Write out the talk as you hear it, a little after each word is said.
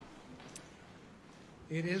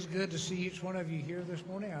It is good to see each one of you here this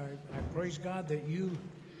morning. I praise God that you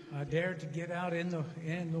dared to get out in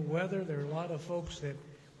the weather. There are a lot of folks that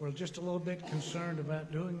were just a little bit concerned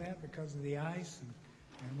about doing that because of the ice,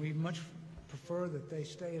 and we much prefer that they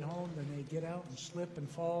stay at home than they get out and slip and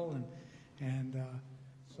fall, and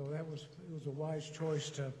so it was a wise choice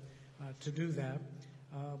to do that.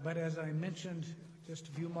 But as I mentioned just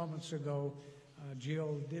a few moments ago,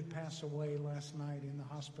 Jill did pass away last night in the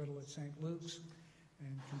hospital at St. Luke's.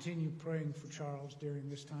 And continue praying for Charles during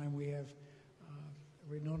this time. We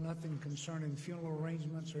know nothing concerning funeral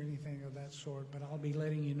arrangements or anything of that sort, but I'll be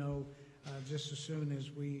letting you know just as soon as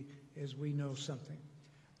we know something.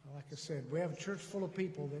 Like I said, we have a church full of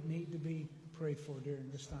people that need to be prayed for during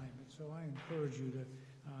this time, and so I encourage you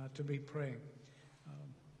to be praying.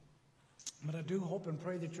 But I do hope and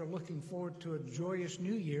pray that you're looking forward to a joyous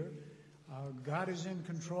new year. God is in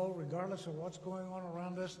control regardless of what's going on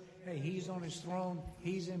around us. Hey, He's on His throne.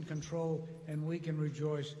 He's in control, and we can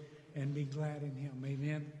rejoice and be glad in Him.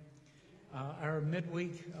 Amen. Our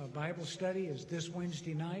midweek Bible study is this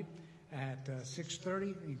Wednesday night at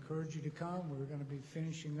 6:30. I encourage you to come. We're going to be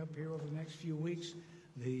finishing up here over the next few weeks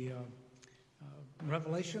the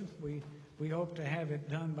Revelation. We hope to have it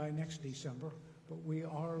done by next December, but we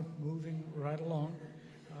are moving right along.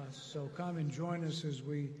 So come and join us as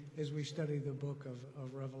we study the book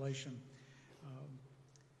of Revelation.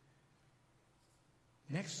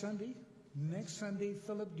 Next Sunday,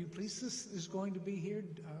 Philip Duplessis is going to be here.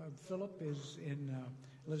 Philip lives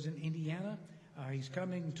in Indiana. He's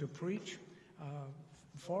coming to preach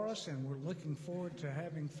for us, and we're looking forward to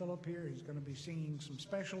having Philip here. He's going to be singing some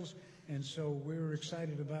specials, and so we're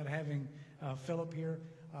excited about having Philip here.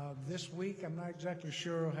 This week, I'm not exactly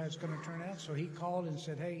sure how it's going to turn out, so he called and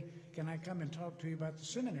said, hey, can I come and talk to you about the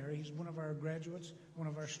seminary? He's one of our graduates, one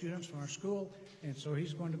of our students from our school, and so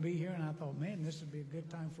he's going to be here, and I thought, man, this would be a good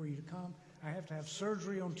time for you to come. I have to have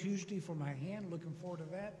surgery on Tuesday for my hand. Looking forward to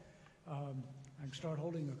that. I can start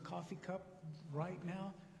holding a coffee cup right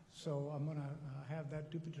now, so I'm going to have that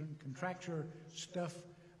Dupuytren contracture stuff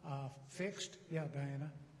fixed. Yeah, Diana?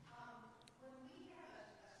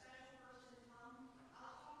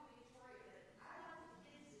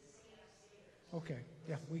 Okay,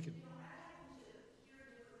 yeah, we can.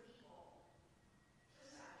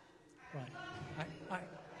 Right,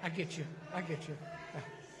 I get you.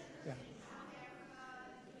 Yeah.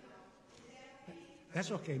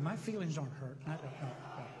 That's okay. My feelings aren't hurt.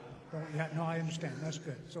 No, I understand. That's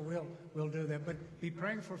good. So we'll do that. But be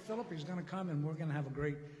praying for Philip. He's going to come, and we're going to have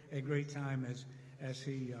a great time as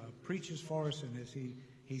he preaches for us and as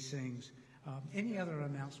he sings. Any other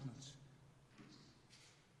announcements?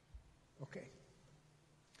 Okay.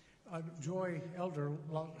 Joy Elder,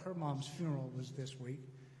 her mom's funeral was this week,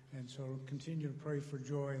 and so continue to pray for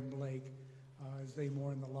Joy and Blake as they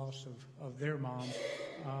mourn the loss of their mom.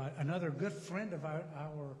 Another good friend of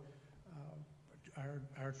our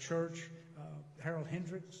church, Harold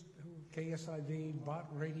Hendricks, KSIV, bought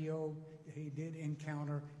radio. He did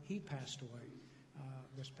Encounter. He passed away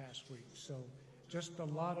this past week. So just a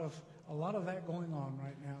lot of that going on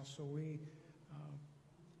right now. So we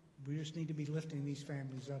just need to be lifting these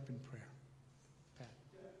families up in prayer. Pat.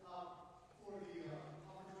 For the commentary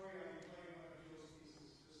on the playing of Jill's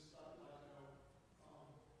pieces, just thought I'd let know.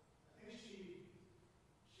 I think she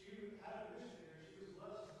had a mission there. She was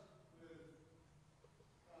blessed with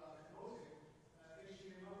composing. I think she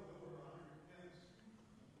came up with over 100 hymns.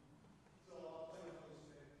 So I'll play with those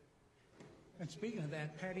today. And speaking of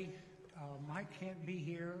that, Patty, Mike can't be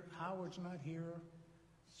here. Howard's not here.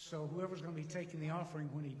 So whoever's going to be taking the offering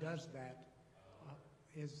when he does that,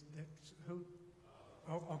 is that who?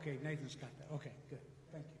 Oh, okay, Nathan's got that. Okay, good.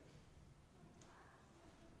 Thank you.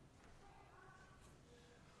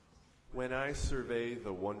 When I Survey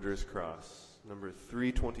the Wondrous Cross, number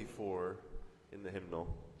 324 in the hymnal.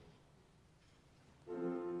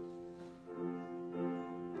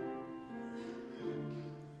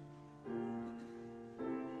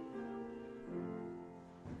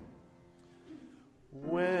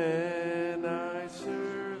 When I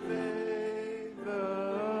survey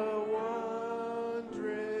the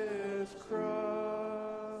wondrous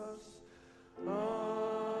cross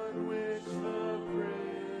on which the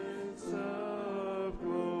Prince of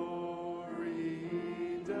Glory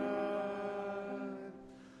died,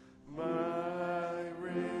 my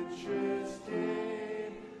richest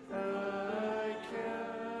gain I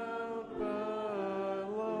count but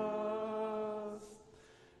loss,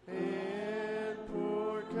 and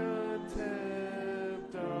pour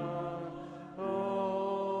contempt on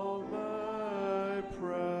all my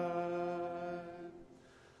pride.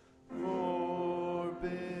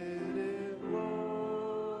 Forbidden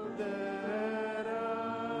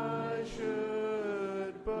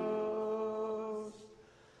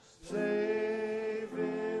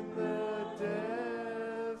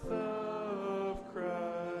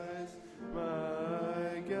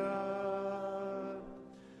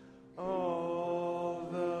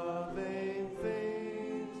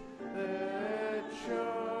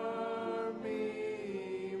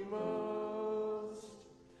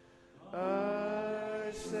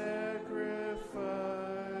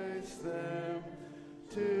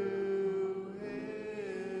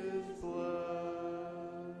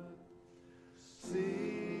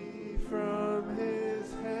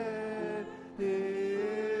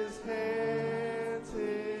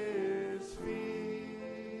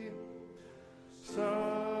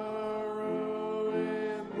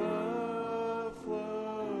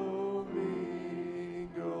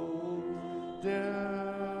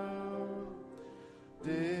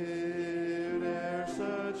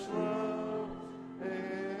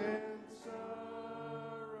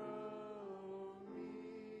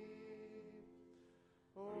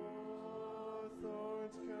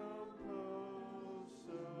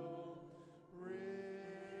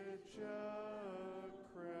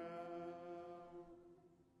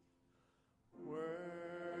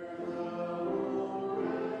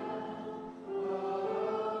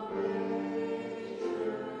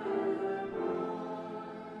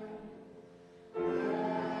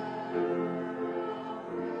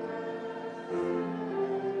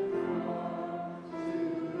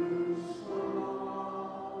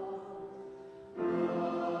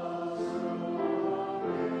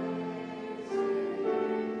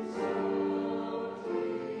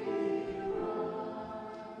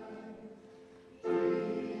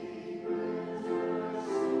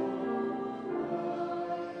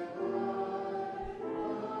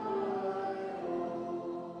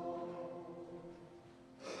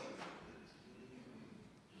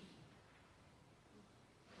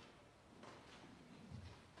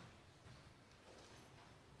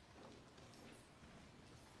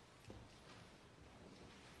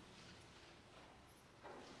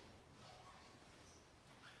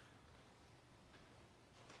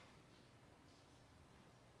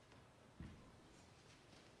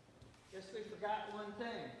forgot one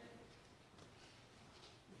thing.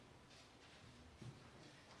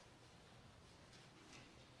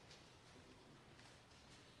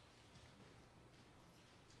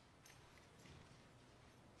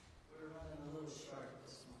 We're running a little short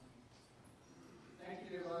this morning. Thank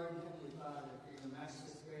you, dear Lord and Heavenly Father, for your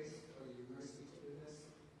matchless grace, for your mercy to us.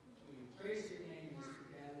 We praise your name as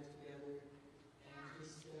we gather together and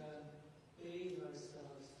just bathe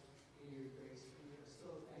ourselves in your grace. We are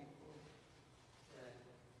so thankful that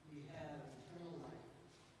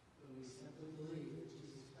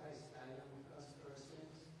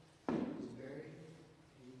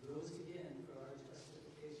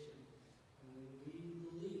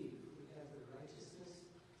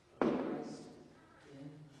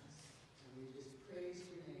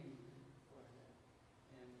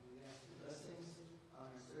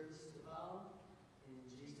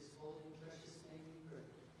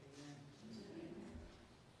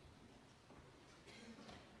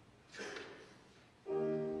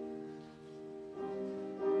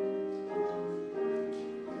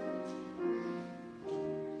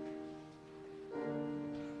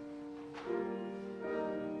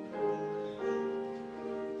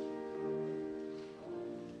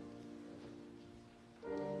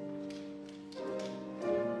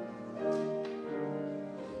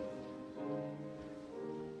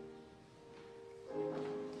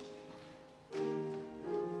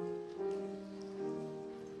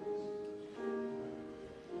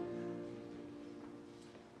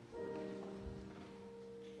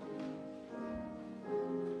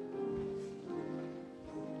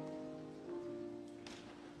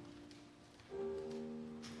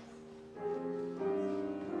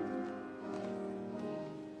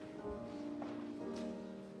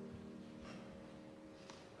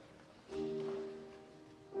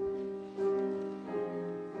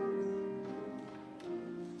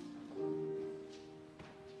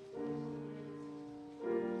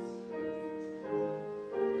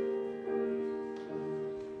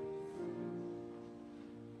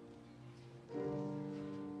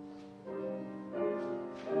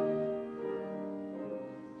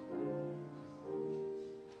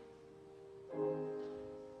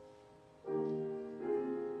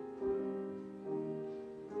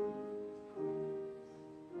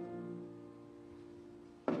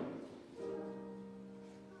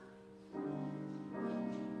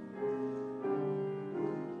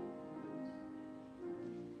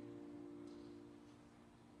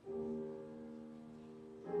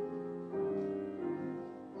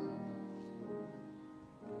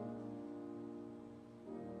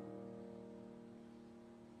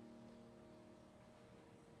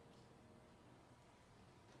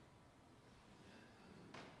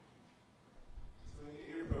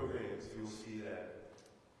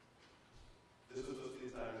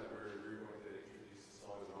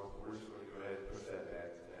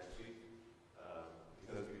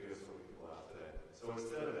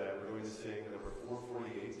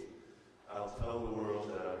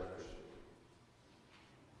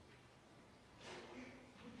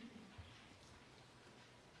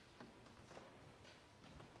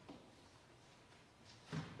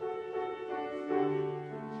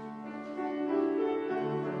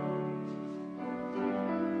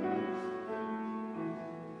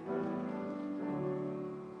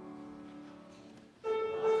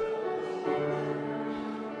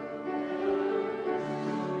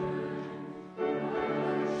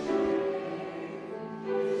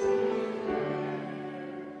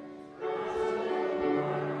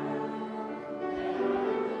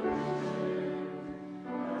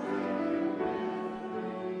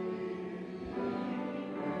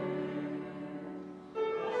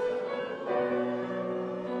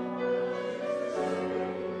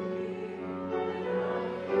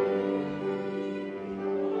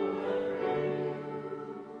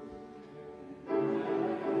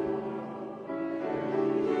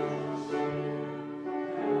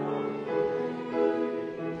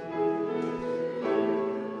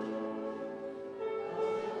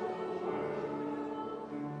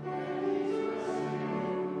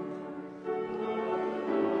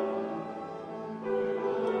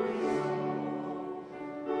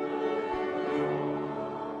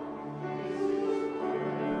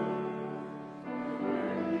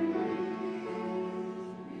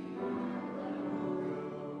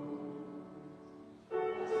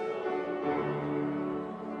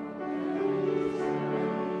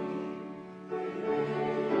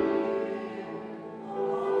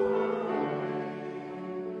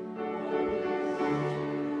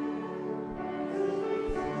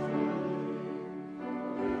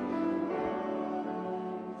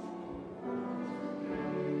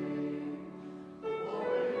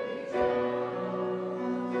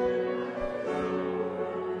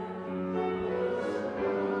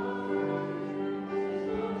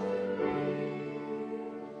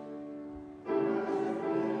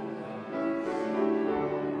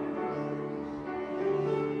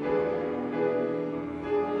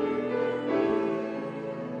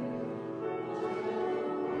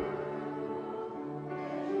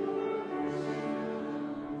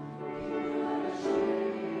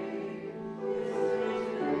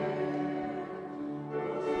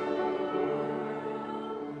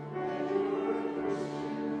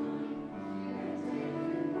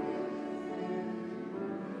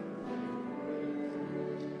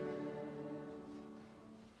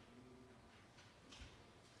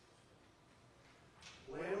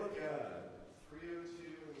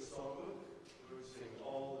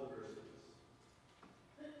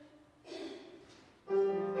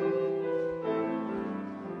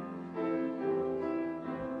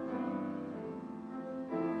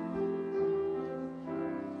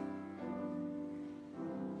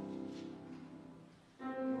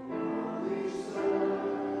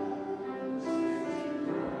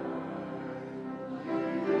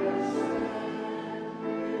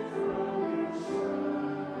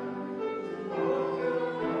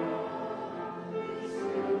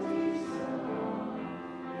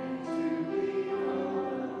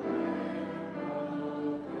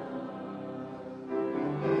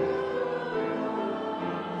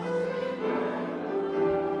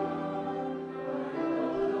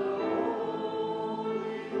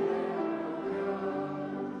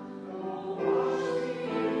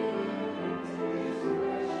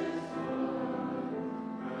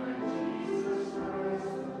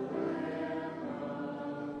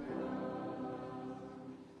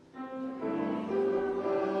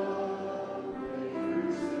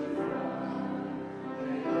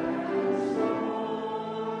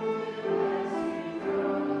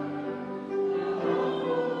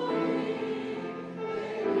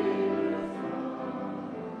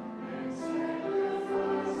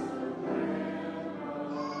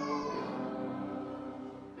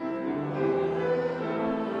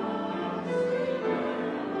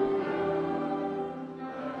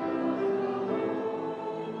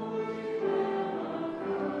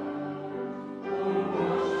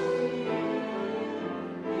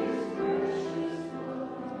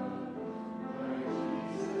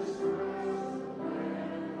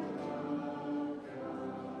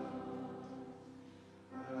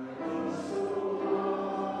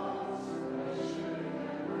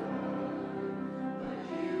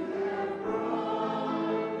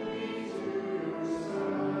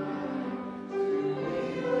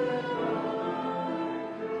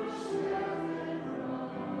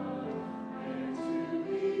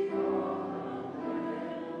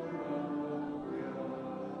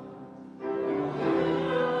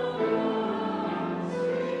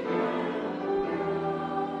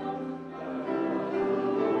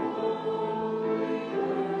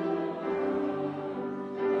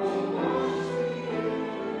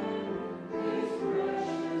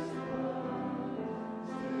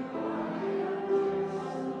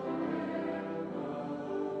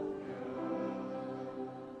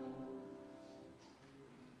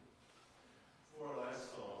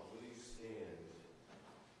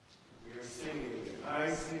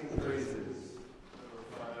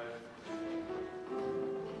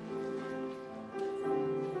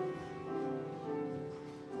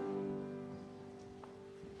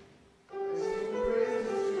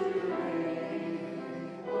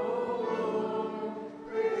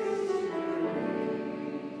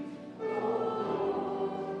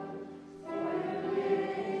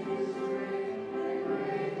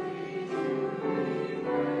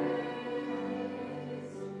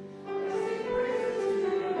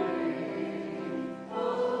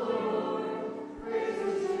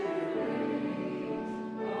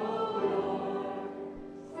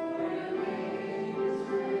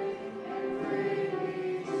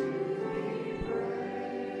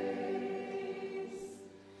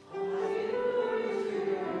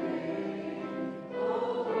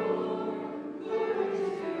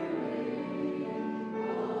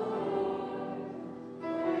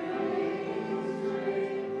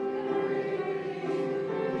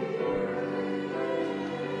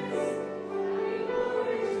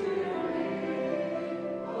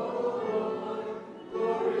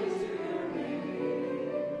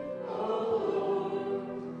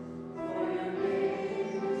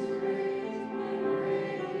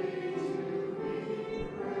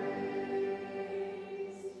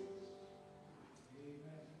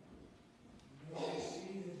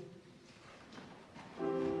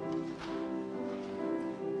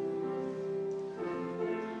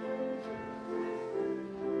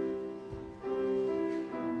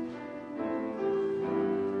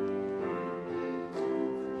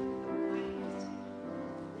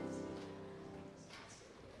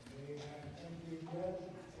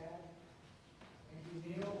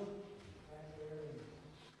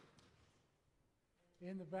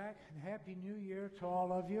in the back, and Happy New Year to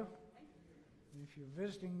all of you. If you're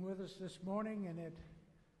visiting with us this morning and it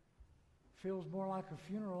feels more like a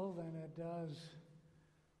funeral than it does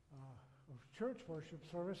a church worship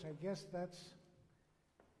service, I guess that's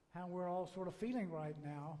how we're all sort of feeling right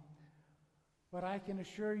now. But I can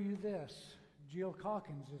assure you this, Jill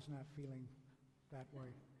Calkins is not feeling that way.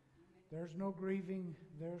 There's no grieving,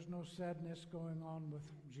 there's no sadness going on with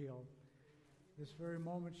Jill. This very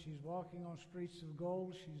moment she's walking on streets of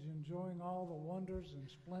gold. She's enjoying all the wonders and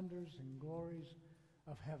splendors and glories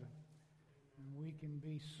of heaven. And we can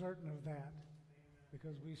be certain of that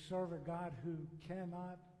because we serve a God who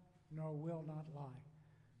cannot nor will not lie.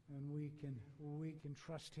 And we can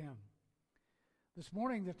trust him. This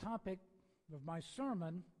morning the topic of my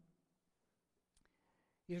sermon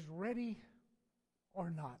is ready or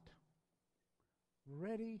not.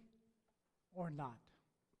 Ready or not.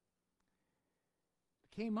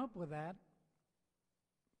 Came up with that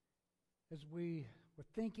as we were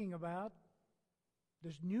thinking about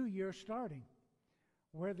this new year starting.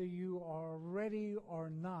 Whether you are ready or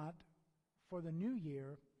not for the new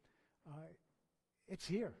year, it's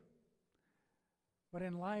here. But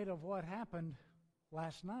in light of what happened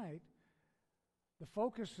last night, the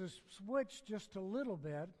focus has switched just a little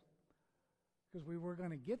bit, because we were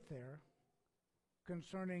going to get there,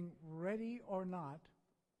 concerning ready or not.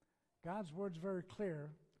 God's word's very clear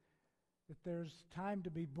that there's time to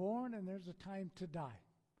be born and there's a time to die.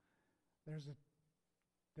 There's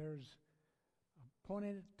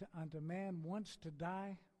appointed unto man once to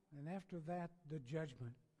die, and after that, the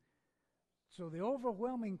judgment. So the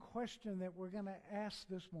overwhelming question that we're going to ask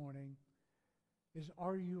this morning is,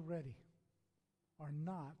 are you ready or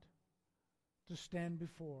not to stand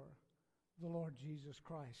before the Lord Jesus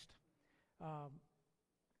Christ?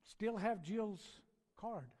 Still have Jill's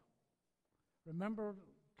card. Remember,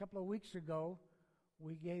 a couple of weeks ago,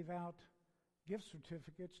 we gave out gift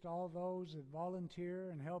certificates to all those that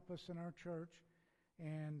volunteer and help us in our church.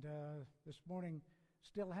 And this morning,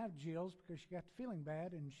 still have Jill's because she got feeling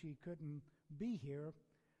bad and she couldn't be here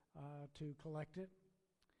to collect it.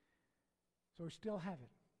 So we still have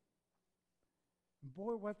it. And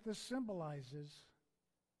boy, what this symbolizes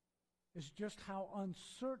is just how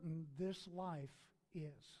uncertain this life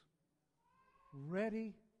is.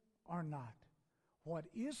 Ready or not. What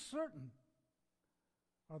is certain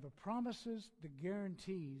are the promises, the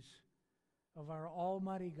guarantees of our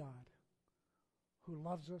Almighty God, who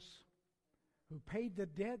loves us, who paid the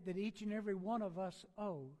debt that each and every one of us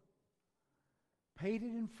owe, paid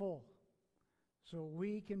it in full, so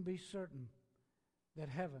we can be certain that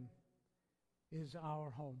heaven is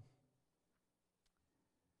our home.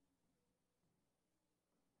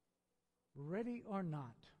 Ready or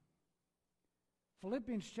not.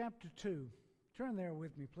 Philippians chapter 2. Turn there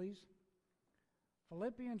with me, please.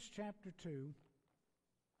 Philippians chapter 2.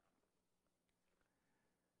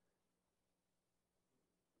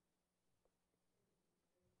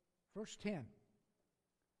 Verse 10.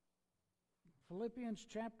 Philippians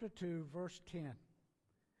chapter 2, verse 10.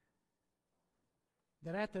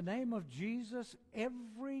 That at the name of Jesus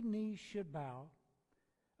every knee should bow,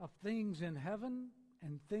 of things in heaven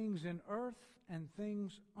and things in earth and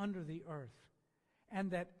things under the earth, and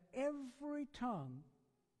that every tongue,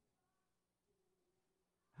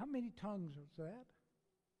 how many tongues is that?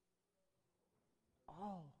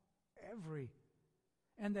 All, every.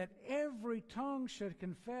 And that every tongue should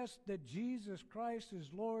confess that Jesus Christ is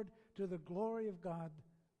Lord, to the glory of God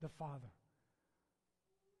the Father.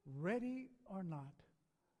 Ready or not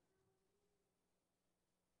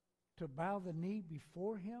to bow the knee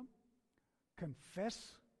before him,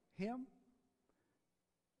 confess him?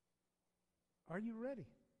 Are you ready?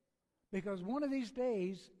 Because one of these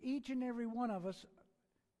days, each and every one of us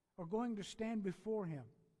are going to stand before him.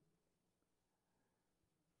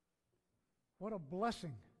 What a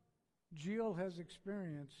blessing Jill has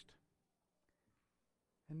experienced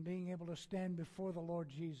in being able to stand before the Lord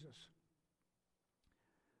Jesus,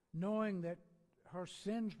 knowing that her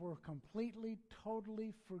sins were completely,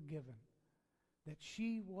 totally forgiven, that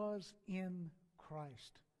she was in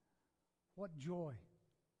Christ. What joy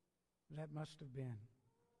that must have been,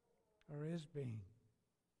 or is being.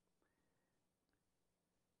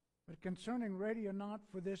 But concerning ready or not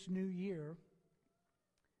for this new year,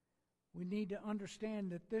 we need to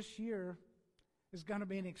understand that this year is going to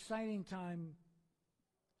be an exciting time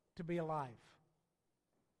to be alive.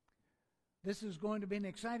 This is going to be an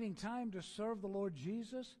exciting time to serve the Lord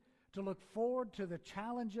Jesus, to look forward to the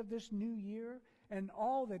challenge of this new year and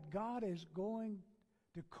all that God is going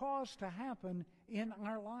to cause to happen in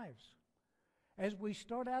our lives. As we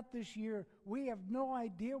start out this year, we have no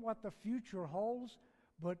idea what the future holds,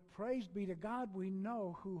 But praise be to God, we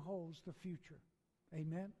know who holds the future.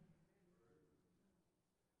 Amen?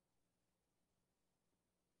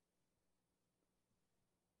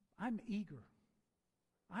 I'm eager.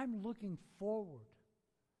 I'm looking forward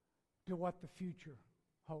to what the future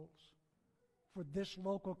holds for this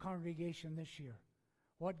local congregation this year.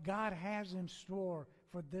 What God has in store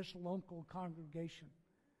for this local congregation.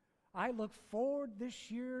 I look forward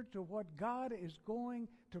this year to what God is going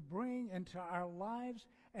to bring into our lives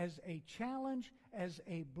as a challenge, as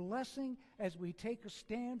a blessing, as we take a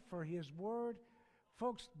stand for His Word.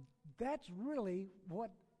 Folks, that's really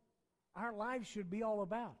what our lives should be all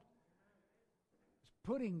about. It's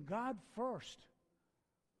putting God first,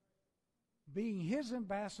 being His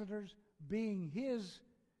ambassadors, being His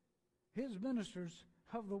ministers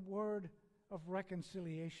of the word of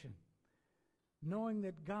reconciliation, knowing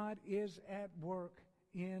that God is at work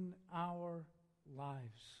in our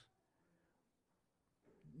lives.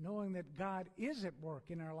 Knowing that God is at work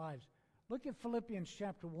in our lives. Look at Philippians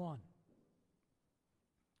chapter 1.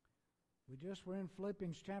 We just were in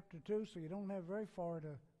Philippians chapter 2, so you don't have very far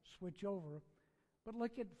to switch over. But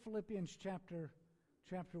look at Philippians chapter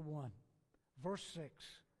 1, verse 6.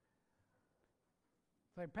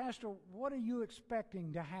 Say, Pastor, what are you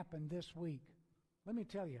expecting to happen this week? Let me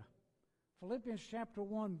tell you. Philippians chapter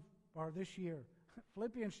 1, or this year,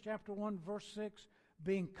 Philippians chapter 1, verse 6,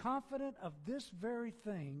 being confident of this very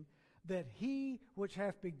thing, that He which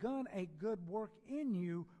hath begun a good work in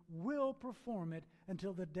you will perform it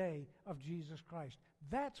until the day of Jesus Christ.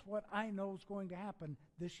 That's what I know is going to happen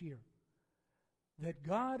this year. That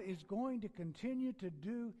God is going to continue to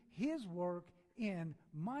do His work in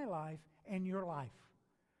my life and your life.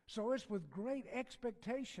 So it's with great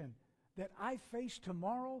expectation that I face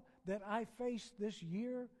tomorrow, that I face this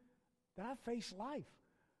year, that I face life.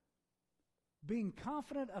 Being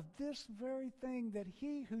confident of this very thing, that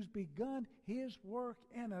He who's begun His work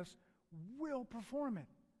in us will perform it.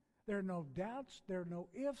 There are no doubts, there are no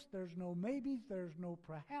ifs, there's no maybes, there's no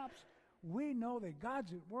perhaps. We know that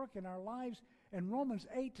God's at work in our lives, and Romans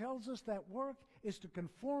 8 tells us that work is to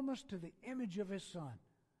conform us to the image of His Son.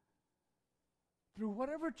 Through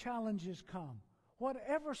whatever challenges come,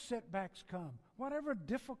 whatever setbacks come, whatever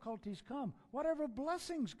difficulties come, whatever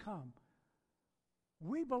blessings come,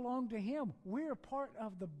 we belong to Him. We are part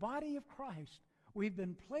of the body of Christ. We've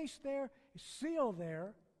been placed there, sealed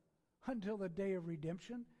there, until the day of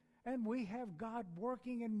redemption, and we have God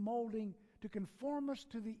working and molding to conform us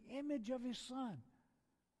to the image of His Son.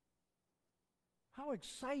 How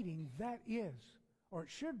exciting that is, or it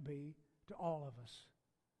should be, to all of us.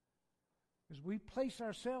 As we place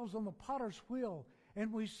ourselves on the potter's wheel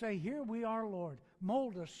and we say, here we are, Lord.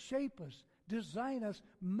 Mold us, shape us, design us,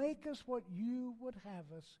 make us what you would have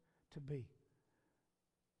us to be.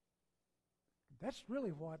 That's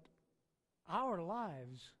really what our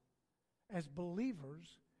lives as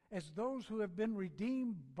believers, as those who have been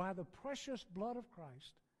redeemed by the precious blood of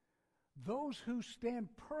Christ, those who stand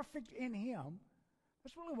perfect in Him,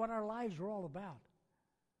 that's really what our lives are all about.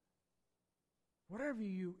 Whatever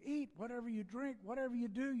you eat, whatever you drink, whatever you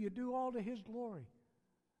do all to His glory.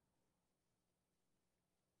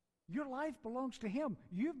 Your life belongs to Him.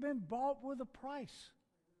 You've been bought with a price.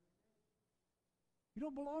 You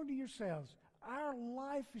don't belong to yourselves. Our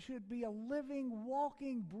life should be a living,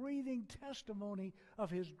 walking, breathing testimony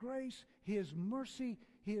of His grace, His mercy,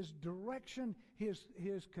 His direction,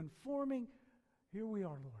 His conforming. Here we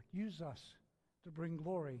are, Lord. Use us to bring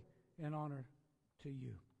glory and honor to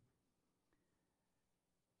you.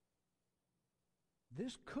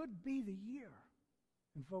 This could be the year.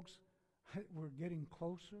 And folks, we're getting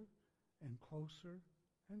closer and closer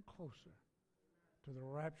and closer to the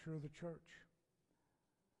rapture of the church.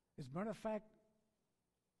 As a matter of fact,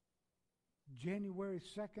 January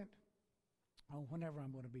 2nd, whenever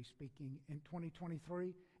I'm going to be speaking in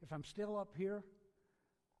 2023, if I'm still up here,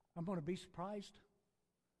 I'm going to be surprised,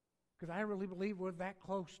 because I really believe we're that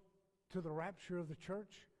close to the rapture of the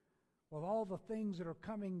church. With all the things that are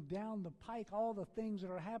coming down the pike, all the things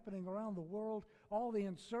that are happening around the world, all the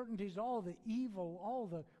uncertainties, all the evil, all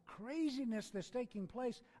the craziness that's taking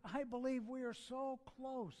place, I believe we are so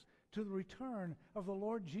close to the return of the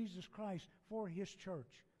Lord Jesus Christ for His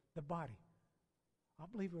church, the body. I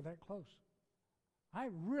believe we're that close. I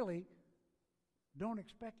really don't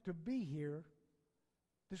expect to be here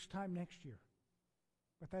this time next year.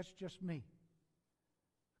 But that's just me,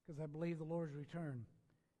 because I believe the Lord's return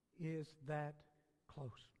is that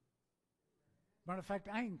close. Matter of fact,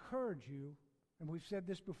 I encourage you, and we've said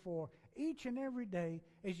this before, each and every day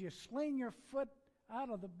as you sling your foot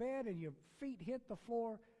out of the bed and your feet hit the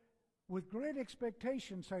floor, with great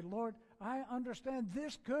expectation say, Lord, I understand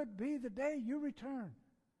this could be the day you return.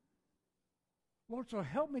 Lord, so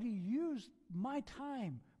help me to use my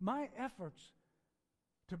time, my efforts,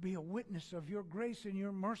 to be a witness of your grace and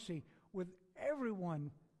your mercy with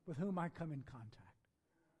everyone with whom I come in contact.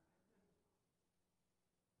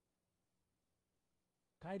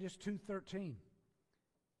 Titus 2:13.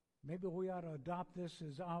 Maybe we ought to adopt this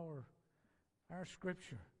as our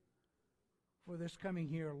scripture for this coming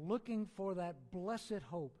year. Looking for that blessed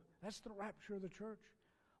hope. That's the rapture of the church.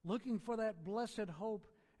 Looking for that blessed hope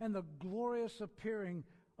and the glorious appearing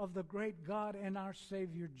of the great God and our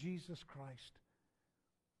Savior, Jesus Christ.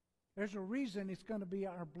 There's a reason it's going to be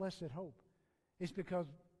our blessed hope. It's because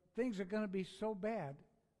things are going to be so bad,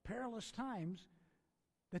 perilous times,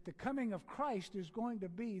 that the coming of Christ is going to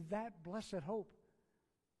be that blessed hope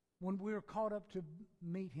when we're caught up to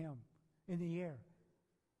meet Him in the air.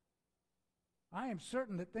 I am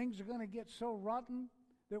certain that things are going to get so rotten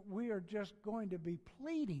that we are just going to be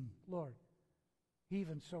pleading, Lord,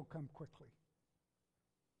 even so come quickly.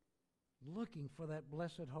 Looking for that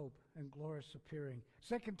blessed hope and glorious appearing.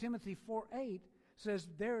 2 Timothy 4:8 says,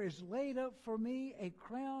 there is laid up for me a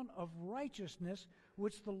crown of righteousness,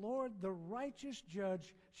 which the Lord, the righteous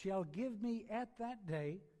judge, shall give me at that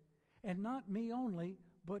day, and not me only,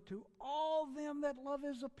 but to all them that love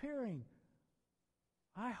His appearing.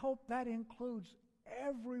 I hope that includes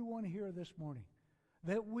everyone here this morning,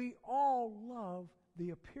 that we all love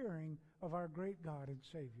the appearing of our great God and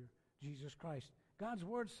Savior, Jesus Christ. God's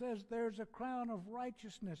Word says there's a crown of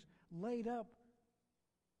righteousness laid up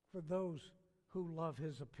for those who love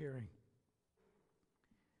His appearing.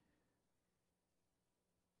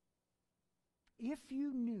 If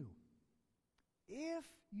you knew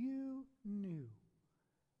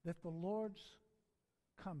that the Lord's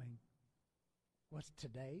coming was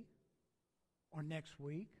today, or next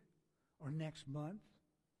week, or next month,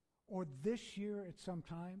 or this year at some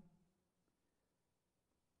time,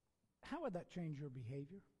 how would that change your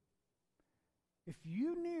behavior? If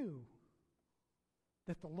you knew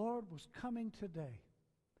that the Lord was coming today,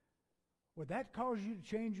 would that cause you to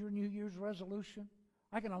change your New Year's resolution?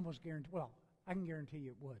 I can guarantee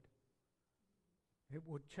it would. It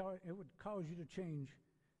would cause you to change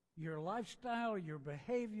your lifestyle, your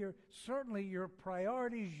behavior, certainly your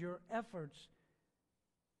priorities, your efforts.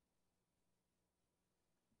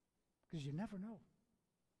 Because you never know.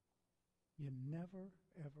 You never,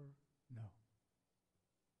 ever know.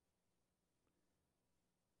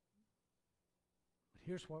 But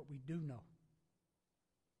here's what we do know.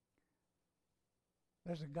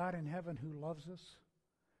 There's a God in heaven who loves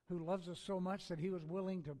us so much that He was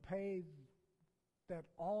willing to pay that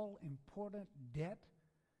all-important debt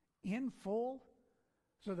in full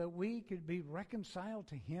so that we could be reconciled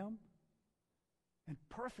to Him in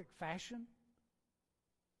perfect fashion,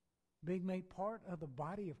 being made part of the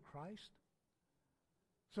body of Christ.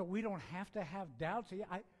 So we don't have to have doubts.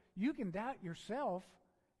 You can doubt yourself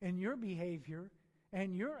and your behavior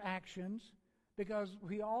and your actions because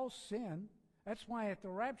we all sin. That's why at the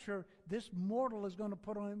rapture, this mortal is going to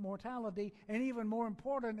put on immortality, and even more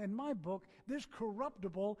important in my book, this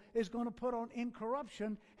corruptible is going to put on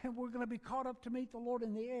incorruption, and we're going to be caught up to meet the Lord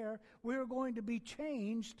in the air. We're going to be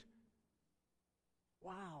changed.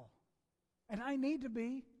 Wow. And I need to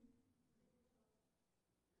be.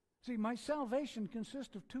 See, my salvation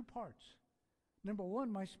consists of two parts. Number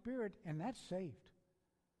one, my spirit, and that's saved.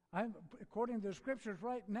 According to the Scriptures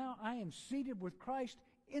right now, I am seated with Christ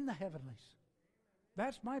in the heavenlies.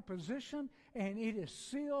 That's my position, and it is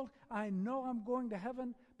sealed. I know I'm going to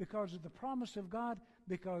heaven because of the promise of God,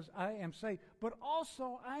 because I am saved. But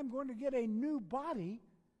also, I'm going to get a new body,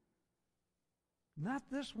 not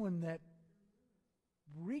this one that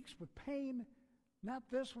reeks with pain, not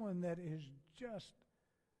this one that is just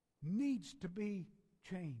needs to be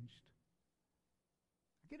changed.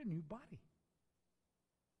 I get a new body.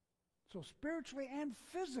 So spiritually and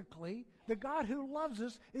physically, the God who loves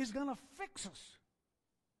us is going to fix us.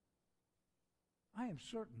 I am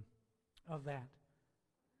certain of that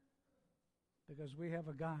because we have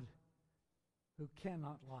a God who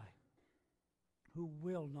cannot lie, who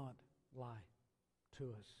will not lie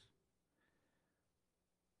to us.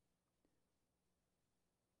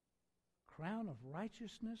 Crown of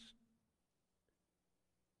righteousness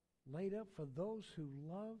laid up for those who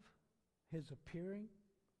love His appearing,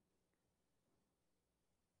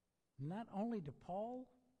 not only to Paul,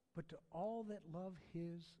 but to all that love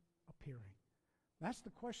His appearing. That's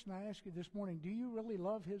the question I ask you this morning. Do you really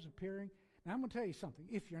love His appearing? Now, I'm going to tell you something.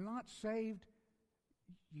 If you're not saved,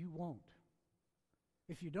 you won't.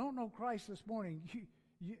 If you don't know Christ this morning,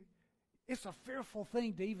 It's a fearful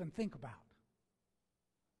thing to even think about.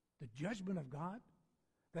 The judgment of God.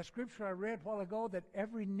 That scripture I read a while ago, that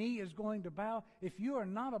every knee is going to bow. If you are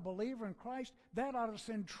not a believer in Christ, that ought to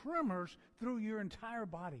send tremors through your entire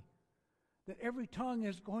body. That every tongue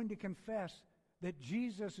is going to confess that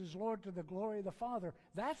Jesus is Lord to the glory of the Father.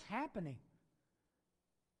 That's happening.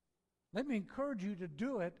 Let me encourage you to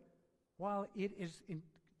do it while it is in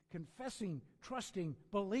confessing, trusting,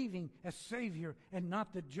 believing as Savior and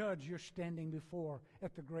not the judge you're standing before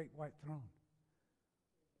at the great white throne.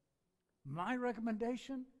 My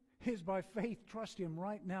recommendation is by faith, trust Him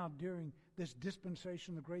right now during this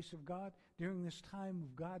dispensation of the grace of God, during this time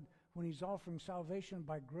of God when He's offering salvation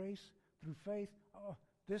by grace through faith. Oh,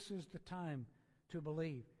 this is the time to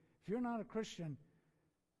believe. If you're not a Christian,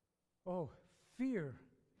 fear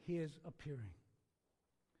His appearing.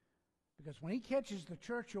 Because when He catches the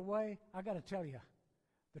church away, I got to tell you,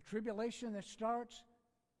 the tribulation that starts,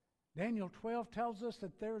 Daniel 12 tells us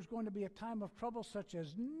that there is going to be a time of trouble such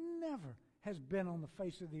as never has been on the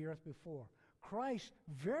face of the earth before. Christ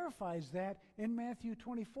verifies that in Matthew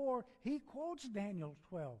 24. He quotes Daniel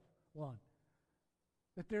 12:1,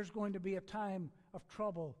 that there's going to be a time of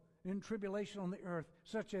trouble and tribulation on the earth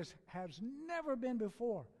such as has never been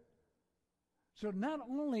before. So not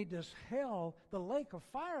only does hell, the lake of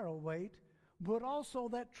fire, await, but also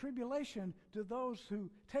that tribulation to those who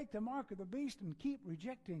take the mark of the beast and keep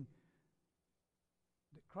rejecting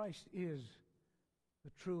that Christ is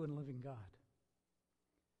the true and living God.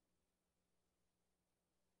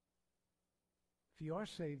 If you are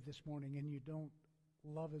saved this morning and you don't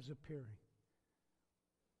love His appearing,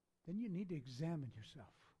 then you need to examine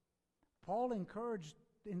yourself. Paul encouraged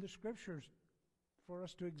in the Scriptures for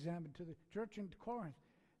us to examine to the church in Corinth.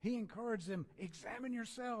 He encouraged them, examine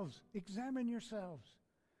yourselves, examine yourselves.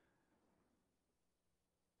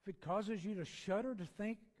 If it causes you to shudder to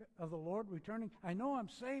think of the Lord returning, I know I'm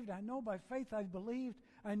saved. I know by faith I've believed.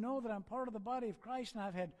 I know that I'm part of the body of Christ and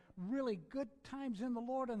I've had really good times in the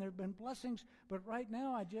Lord and there have been blessings. But right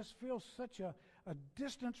now I just feel such a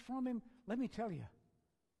distance from Him. Let me tell you,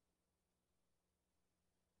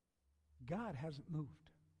 God hasn't moved.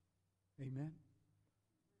 Amen?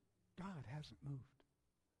 God hasn't moved.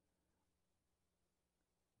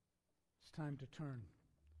 It's time to turn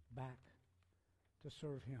back to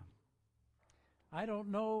serve Him. I don't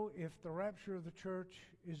know if the rapture of the church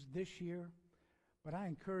is this year, but I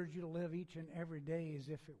encourage you to live each and every day as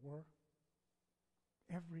if it were.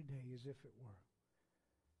 Every day as if it were.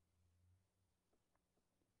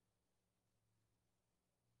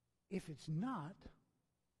 If it's not,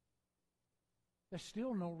 there's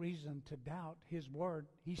still no reason to doubt His word.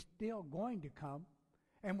 He's still going to come.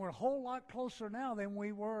 And we're a whole lot closer now than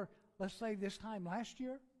we were, let's say, this time last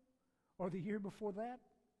year or the year before that.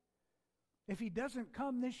 If He doesn't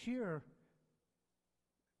come this year,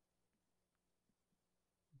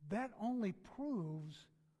 that only proves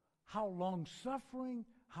how long-suffering,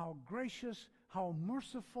 how gracious, how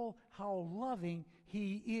merciful, how loving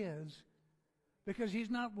He is, because He's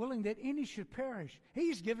not willing that any should perish.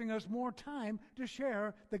 He's giving us more time to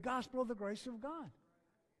share the gospel of the grace of God.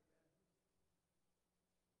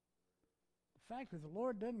 The fact that the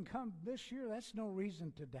Lord doesn't come this year, that's no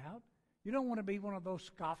reason to doubt. You don't want to be one of those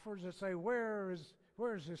scoffers that say, where is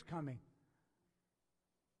this coming?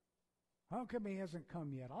 How come He hasn't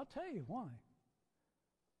come yet? I'll tell you why.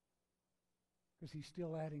 Because He's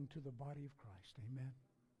still adding to the body of Christ. Amen.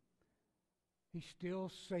 He's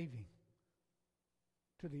still saving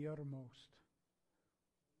to the uttermost.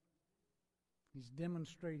 He's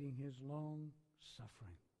demonstrating His long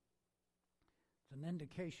suffering. It's an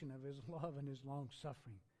indication of His love and His long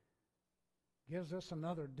suffering. Gives us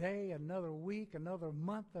another day, another week, another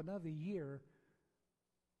month, another year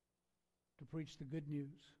to preach the good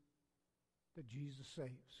news that Jesus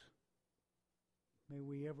saves. May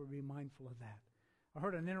we ever be mindful of that. I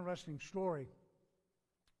heard an interesting story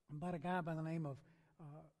about a guy by the name of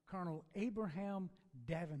Colonel Abraham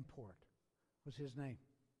Davenport was his name.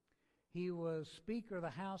 He was Speaker of the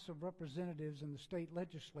House of Representatives in the state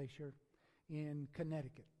legislature in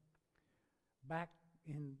Connecticut back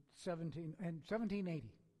in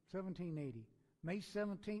 1780, May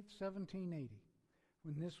 17th, 1780,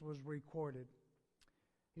 when this was recorded.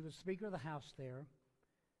 He was Speaker of the House there.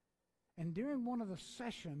 And during one of the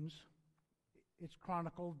sessions, it's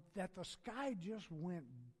chronicled that the sky just went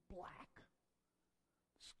black.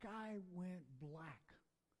 Sky went black.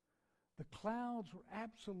 The clouds were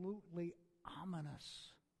absolutely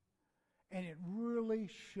ominous. And it really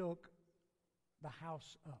shook the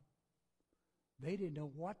house up. They didn't know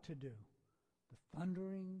what to do. The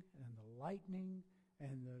thundering and the lightning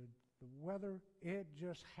and the The weather, it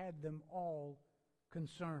just had them all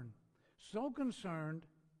concerned. So concerned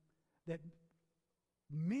that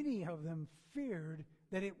many of them feared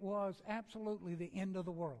that it was absolutely the end of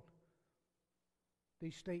the world.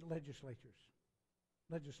 These state legislators,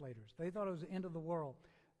 they thought it was the end of the world.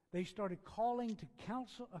 They started calling to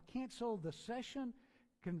cancel the session,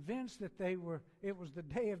 convinced that it was the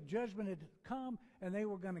day of judgment had come, and they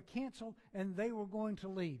were going to cancel, and they were going to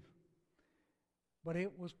leave. But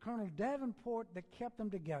it was Colonel Davenport that kept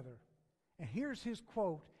them together. And here's his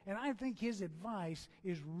quote, and I think his advice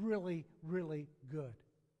is really, really good.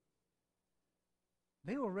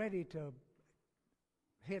 They were ready to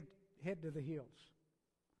head to the hills.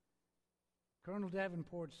 Colonel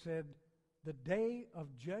Davenport said, "The day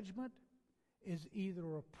of judgment is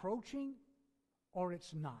either approaching or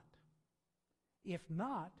it's not. If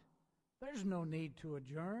not, there's no need to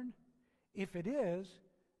adjourn. If it is,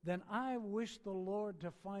 then I wish the Lord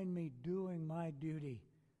to find me doing my duty.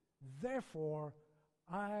 Therefore,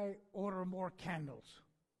 I order more candles.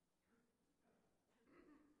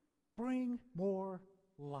 Bring more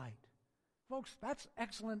light." Folks, that's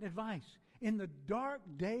excellent advice. In the dark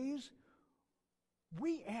days,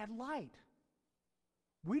 we add light.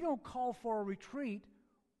 We don't call for a retreat.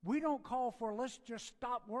 We don't call for let's just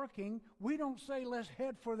stop working. We don't say let's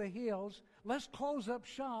head for the hills. Let's close up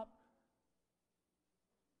shop.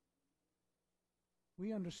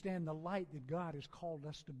 We understand the light that God has called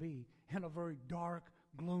us to be in a very dark,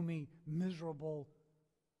 gloomy, miserable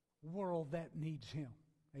world that needs Him.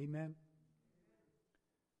 Amen?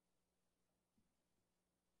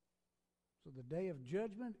 So the day of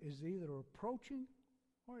judgment is either approaching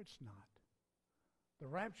or it's not. The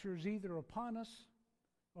rapture is either upon us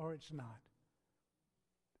or it's not.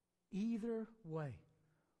 Either way.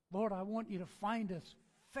 Lord, I want you to find us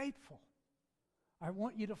faithful. I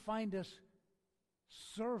want you to find us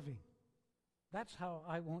serving. That's how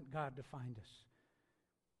I want God to find us.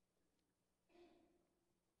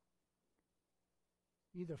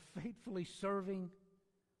 Either faithfully serving,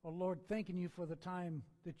 or Lord, thanking you for the time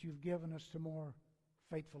that you've given us to more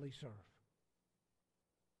faithfully serve.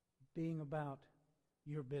 Being about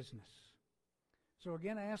your business. So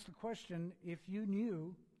again, I ask the question, if you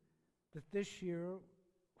knew that this year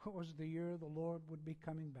was the year the Lord would be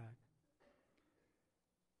coming back,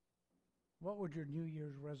 what would your New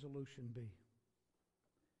Year's resolution be?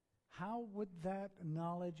 How would that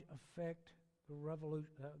knowledge affect the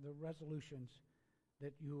resolutions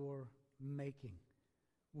that you're making?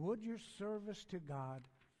 Would your service to God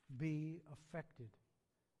be affected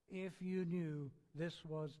if you knew this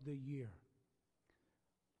was the year?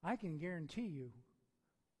 I can guarantee you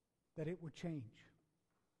that it would change.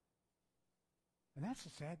 And that's a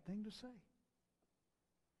sad thing to say.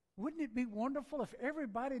 Wouldn't it be wonderful if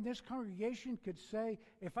everybody in this congregation could say,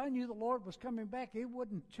 if I knew the Lord was coming back, it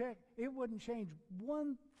wouldn't change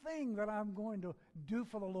one thing that I'm going to do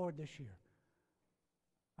for the Lord this year.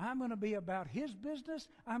 I'm going to be about His business.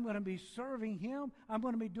 I'm going to be serving Him. I'm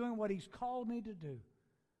going to be doing what He's called me to do.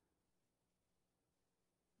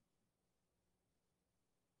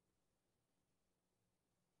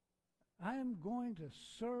 I'm going to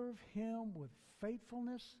serve Him with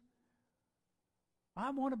faithfulness. I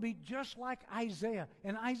want to be just like Isaiah.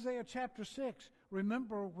 In Isaiah chapter 6,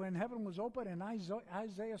 remember when heaven was open and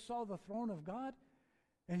Isaiah saw the throne of God?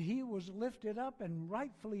 And he was lifted up and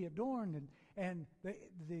rightfully adorned. And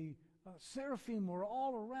the seraphim were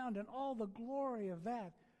all around and all the glory of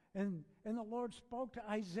that. And the Lord spoke to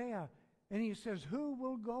Isaiah. And He says, who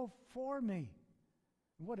will go for me?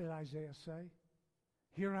 And what did Isaiah say?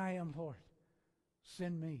 Here I am, Lord.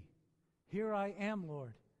 Send me. Here I am,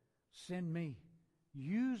 Lord. Send me.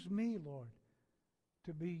 Use me, Lord,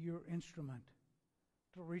 to be your instrument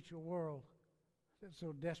to reach a world that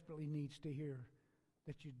so desperately needs to hear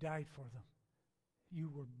that you died for them, you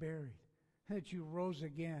were buried, that you rose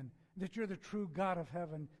again, that you're the true God of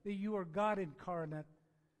heaven, that you are God incarnate,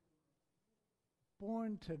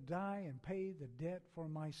 born to die and pay the debt for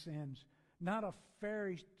my sins. Not a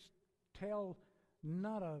fairy tale,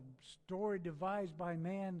 not a story devised by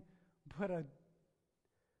man, but a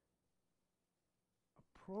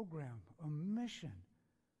program, a mission,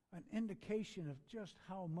 an indication of just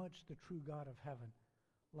how much the true God of heaven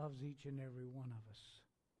loves each and every one of us.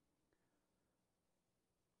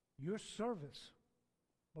 Your service,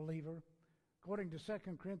 believer, according to 2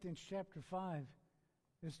 Corinthians chapter 5,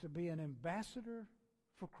 is to be an ambassador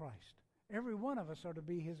for Christ. Every one of us are to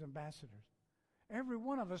be His ambassadors. Every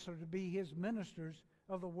one of us are to be His ministers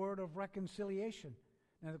of the word of reconciliation.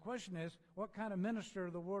 Now the question is, what kind of minister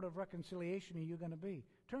of the word of reconciliation are you going to be?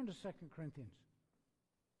 Turn to 2 Corinthians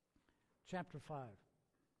chapter 5.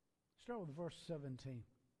 Start with verse 17.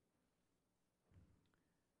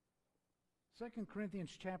 2 Corinthians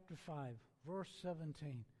chapter 5, verse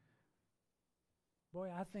 17. Boy,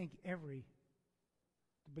 I think the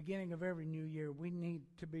beginning of every new year, we need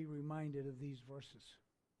to be reminded of these verses.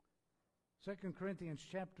 2 Corinthians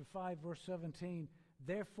chapter 5, verse 17.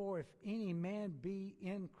 Therefore, if any man be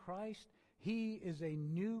in Christ, he is a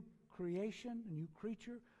new creation, a new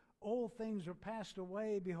creature. Old things are passed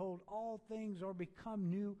away. Behold, all things are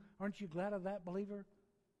become new. Aren't you glad of that, believer?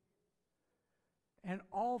 And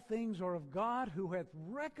all things are of God, who hath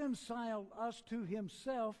reconciled us to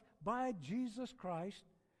himself by Jesus Christ,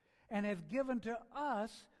 and hath given to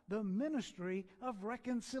us the ministry of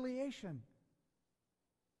reconciliation.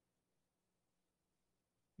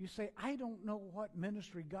 You say, I don't know what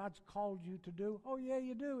ministry God's called you to do. Oh, yeah,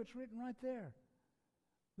 you do. It's written right there.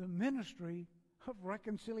 The ministry of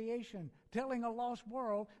reconciliation, telling a lost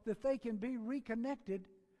world that they can be reconnected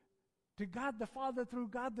to God the Father through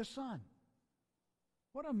God the Son.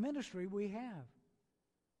 What a ministry we have.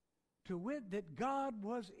 To wit, that God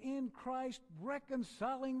was in Christ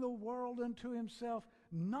reconciling the world unto himself,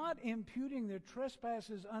 not imputing their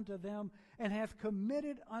trespasses unto them, and hath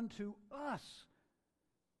committed unto us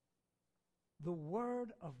the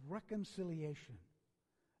word of reconciliation.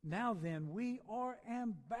 Now then, we are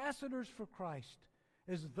ambassadors for Christ,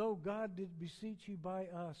 as though God did beseech you by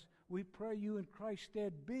us. We pray you in Christ's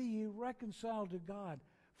stead, be ye reconciled to God.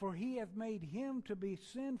 For he hath made him to be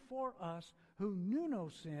sin for us, who knew no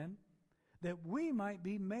sin, that we might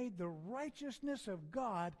be made the righteousness of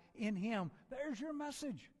God in him. There's your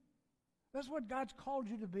message. That's what God's called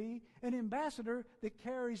you to be, an ambassador that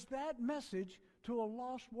carries that message to a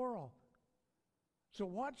lost world. So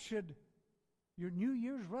what should your New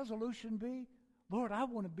Year's resolution be? Lord, I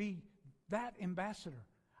want to be that ambassador.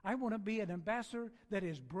 I want to be an ambassador that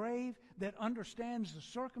is brave, that understands the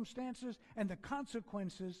circumstances and the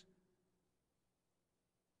consequences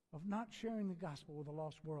of not sharing the gospel with a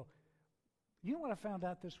lost world. You know what I found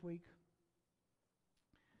out this week?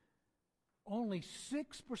 Only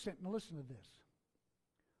 6%, now listen to this.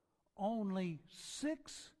 Only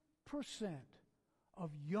 6% of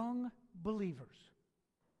young believers,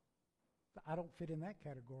 I don't fit in that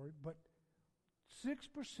category, but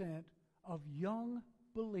 6% of young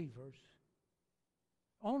believers,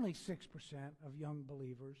 only 6% of young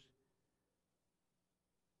believers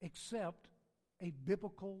accept a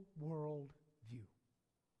biblical world view.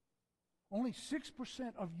 Only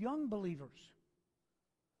 6% of young believers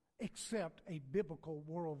accept a biblical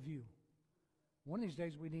worldview. One of these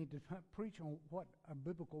days we need to preach on what a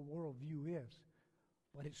biblical worldview is.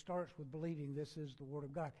 But it starts with believing this is the Word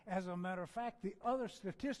of God. As a matter of fact, the other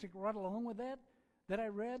statistic right along with that I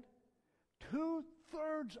read,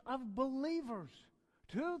 2/3 of believers,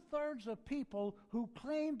 2/3 of people who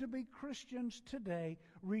claim to be Christians today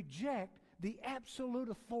reject the absolute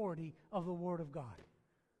authority of the Word of God.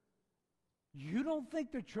 You don't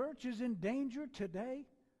think the church is in danger today?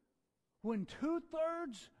 When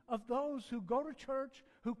 2/3 of those who go to church,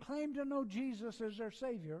 who claim to know Jesus as their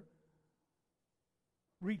Savior,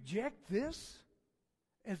 reject this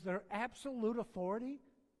as their absolute authority?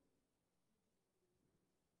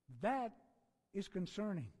 That is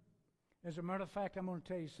concerning. As a matter of fact, I'm going to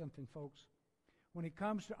tell you something, folks. When it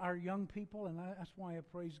comes to our young people, and that's why I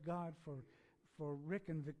praise God for Rick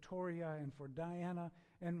and Victoria and for Diana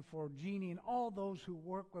and for Jeannie and all those who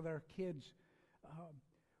work with our kids,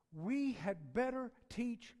 we had better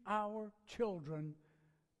teach our children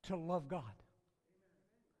to love God.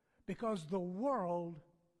 Because the world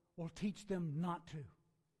will teach them not to.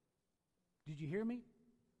 Did you hear me?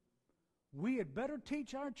 We had better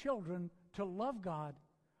teach our children to love God,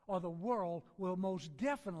 or the world will most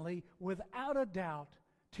definitely, without a doubt,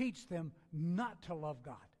 teach them not to love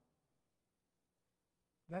God.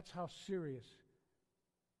 That's how serious.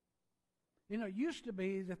 You know, it used to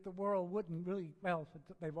be that the world wouldn't really, well,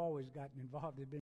 they've always gotten involved. They've been